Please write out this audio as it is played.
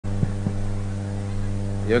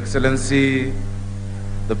Your Excellency,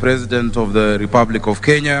 the President of the Republic of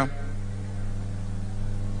Kenya,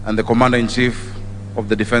 and the Commander-in-Chief of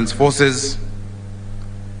the Defense Forces,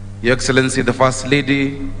 Your Excellency, the First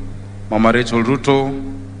Lady, Mama Rachel Ruto,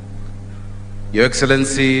 Your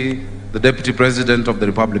Excellency, the Deputy President of the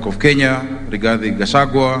Republic of Kenya, Rigathi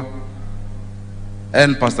Gachagua,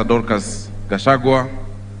 and Pastor Dorcas Gachagua,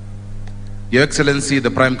 Your Excellency, the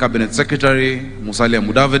Prime Cabinet Secretary, Musalia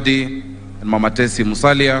Mudavadi, and Mama Tesi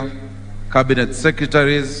Musalia, Cabinet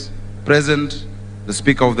Secretaries present, the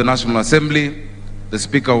Speaker of the National Assembly, the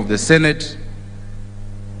Speaker of the Senate,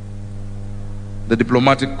 the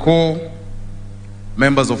Diplomatic Corps,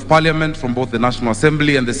 members of Parliament from both the National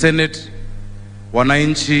Assembly and the Senate,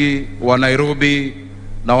 wananchi wa Nairobi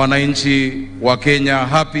na wananchi wa Kenya,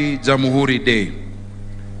 happy Jamhuri Day.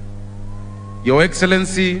 Your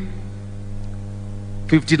Excellency,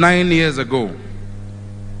 59 years ago,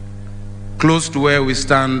 close to where we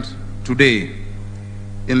stand today,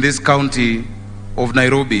 in this county of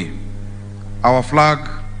Nairobi, our flag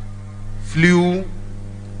flew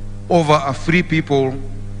over a free people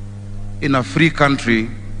in a free country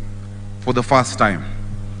for the first time.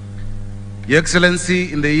 Your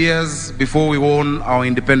Excellency, in the years before we won our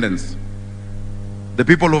independence, the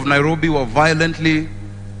people of Nairobi were violently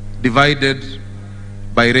divided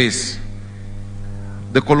by race.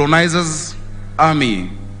 The colonizers' army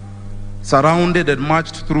surrounded and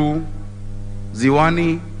marched through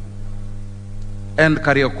Ziwani and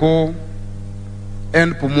Kariakor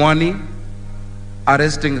and Pumwani,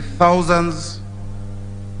 arresting thousands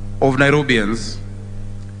of Nairobians,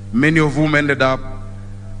 many of whom ended up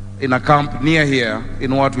in a camp near here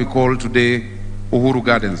in what we call today Uhuru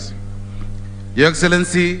Gardens. Your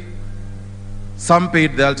Excellency, some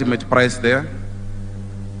paid the ultimate price there.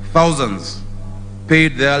 Thousands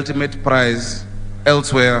paid the ultimate price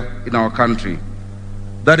elsewhere in our country.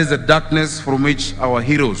 That is the darkness from which our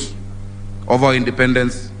heroes of our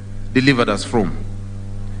independence delivered us from.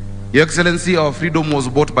 Your Excellency, our freedom was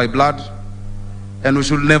bought by blood, and we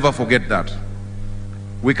should never forget that.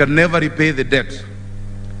 We can never repay the debt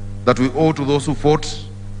that we owe to those who fought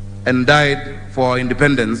and died for our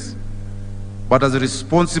independence, but as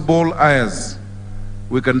responsible heirs,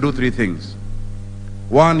 we can do three things.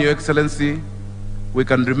 One, Your Excellency, we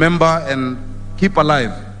can remember and keep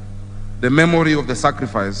alive the memory of the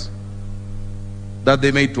sacrifice that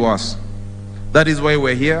they made to us. That is why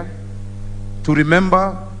we're here, to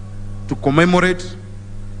remember, to commemorate,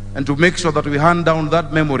 and to make sure that we hand down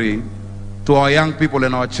that memory to our young people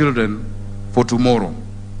and our children for tomorrow.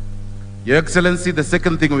 Your Excellency, the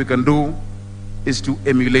second thing we can do is to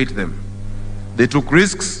emulate them. They took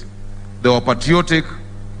risks, they were patriotic,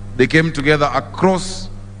 they came together across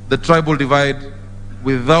the tribal divide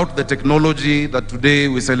without the technology that today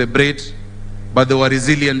we celebrate, but they were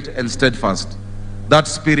resilient and steadfast. That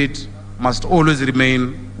spirit must always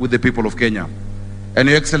remain with the people of Kenya. And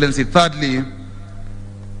Your Excellency, thirdly,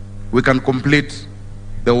 we can complete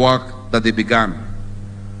the work that they began.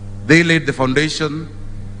 They laid the foundation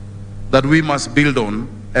that we must build on,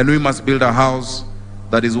 and we must build a house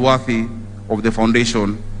that is worthy of the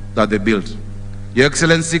foundation that they built. Your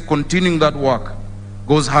Excellency, continuing that work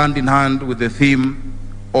goes hand in hand with the theme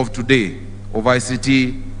of today, of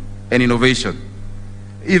ICT and innovation.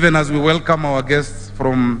 Even as we welcome our guests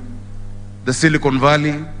from the Silicon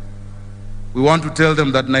Valley, we want to tell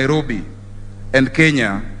them that Nairobi and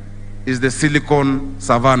Kenya is the Silicon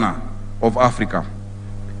Savannah of Africa.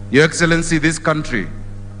 Your Excellency, this country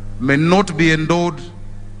may not be endowed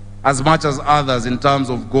as much as others in terms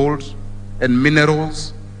of gold and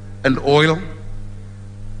minerals and oil.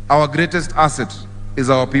 Our greatest asset is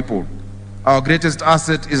our people. Our greatest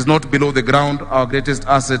asset is not below the ground. Our greatest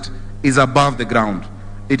asset is above the ground.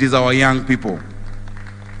 It is our young people.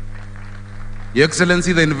 Your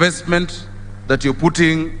Excellency, the investment that you're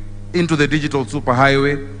putting into the digital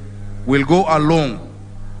superhighway will go a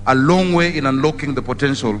long way in unlocking the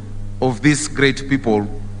potential of these great people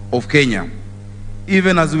of Kenya.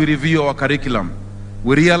 Even as we review our curriculum,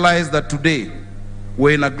 we realize that today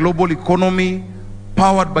we're in a global economy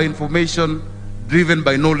powered by information, driven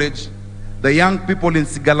by knowledge. The young people in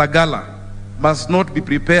Sigalagala must not be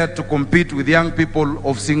prepared to compete with young people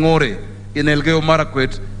of Singore in Elgeyo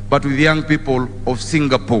Marakwet, but with young people of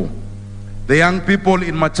Singapore. The young people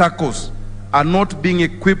in Machakos are not being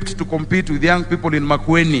equipped to compete with young people in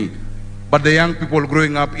Makueni, but the young people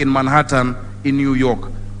growing up in Manhattan, in New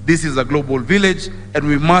York. This is a global village, and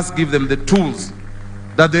we must give them the tools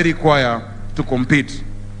that they require to compete.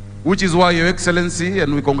 Which is why, Your Excellency,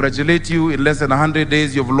 and we congratulate you, in less than 100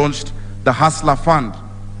 days, you've launched the Hustler Fund.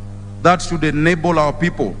 That should enable our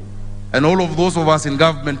people and all of those of us in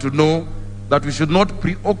government to know that we should not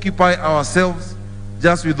preoccupy ourselves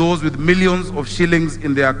just with those with millions of shillings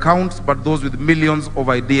in their accounts, but those with millions of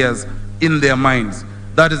ideas in their minds.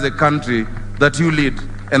 That is the country that you lead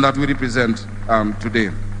and that we represent today.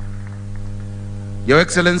 Your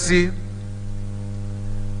Excellency,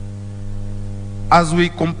 as we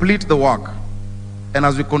complete the work and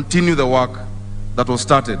as we continue the work that was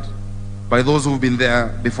started by those who've been there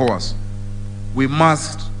before us, we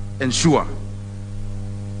must ensure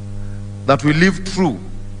that we live true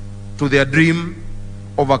to their dream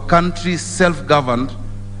of a country self-governed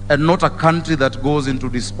and not a country that goes into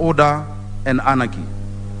disorder and anarchy.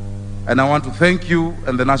 And I want to thank you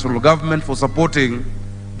and the national government for supporting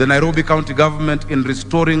the Nairobi County government in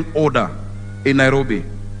restoring order in Nairobi.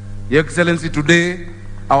 Your Excellency, today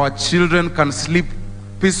our children can sleep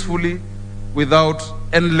peacefully without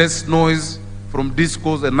endless noise from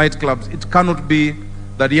discos and nightclubs. It cannot be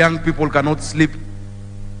that young people cannot sleep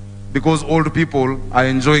because old people are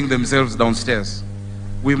enjoying themselves downstairs.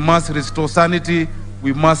 We must restore sanity,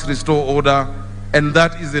 we must restore order, and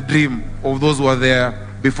that is the dream of those who are there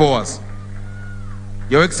before us.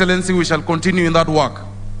 Your Excellency, we shall continue in that work,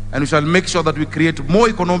 and we shall make sure that we create more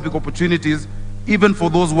economic opportunities even for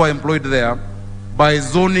those who are employed there by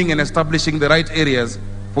zoning and establishing the right areas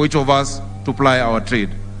for each of us to ply our trade.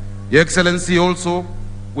 Your Excellency, also,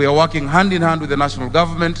 we are working hand in hand with the national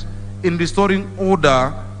government in restoring order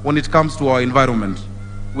when it comes to our environment.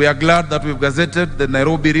 We are glad that we've gazetted the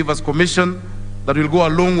Nairobi Rivers Commission that will go a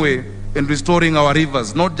long way in restoring our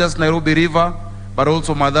rivers, not just Nairobi River, but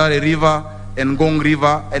also Mathare River and Ngong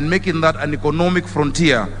River, and making that an economic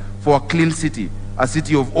frontier for a clean city, a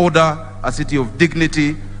city of order, a city of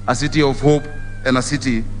dignity, a city of hope, and a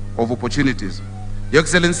city of opportunities. Your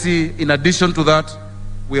Excellency, in addition to that,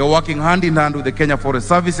 we are working hand in hand with the Kenya Forest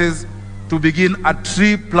Services to begin a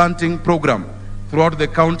tree planting program throughout the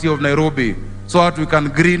county of Nairobi so that we can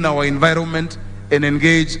green our environment and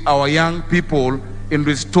engage our young people in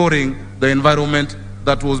restoring the environment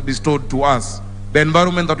that was bestowed to us. The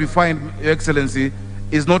environment that we find, Your Excellency,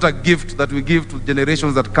 is not a gift that we give to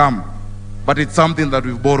generations that come, but it's something that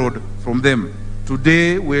we've borrowed from them.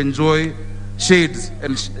 Today, we enjoy shades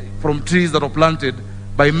from trees that are planted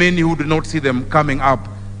by many who do not see them coming up.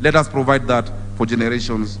 Let us provide that for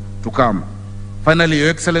generations to come. Finally, Your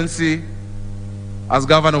Excellency, as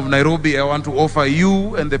Governor of Nairobi, I want to offer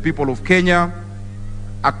you and the people of Kenya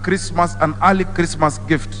an early Christmas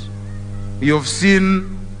gift. You have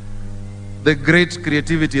seen the great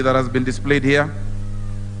creativity that has been displayed here.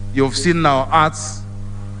 You have seen our arts,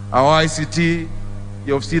 our ICT,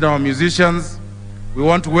 you have seen our musicians. We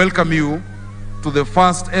want to welcome you to the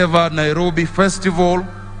first ever Nairobi festival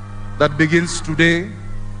that begins today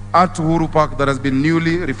at Uhuru Park, that has been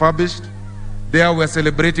newly refurbished. There we're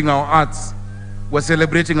celebrating our arts, we're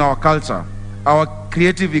celebrating our culture. Our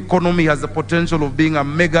creative economy has the potential of being a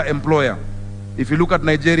mega employer. If you look at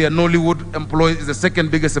Nigeria, Nollywood is the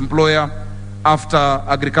second biggest employer after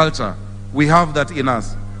agriculture. We have that in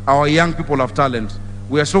us. Our young people have talent.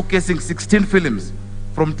 We are showcasing 16 films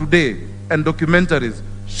from today and documentaries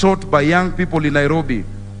shot by young people in Nairobi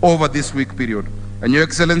over this week period. And Your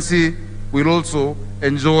Excellency will also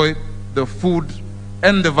enjoy the food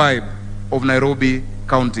and the vibe of Nairobi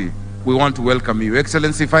County. We want to welcome you. Your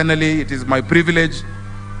Excellency, finally, it is my privilege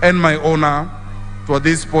and my honor to, at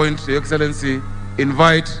this point, Your Excellency,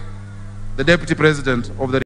 invite the Deputy President of the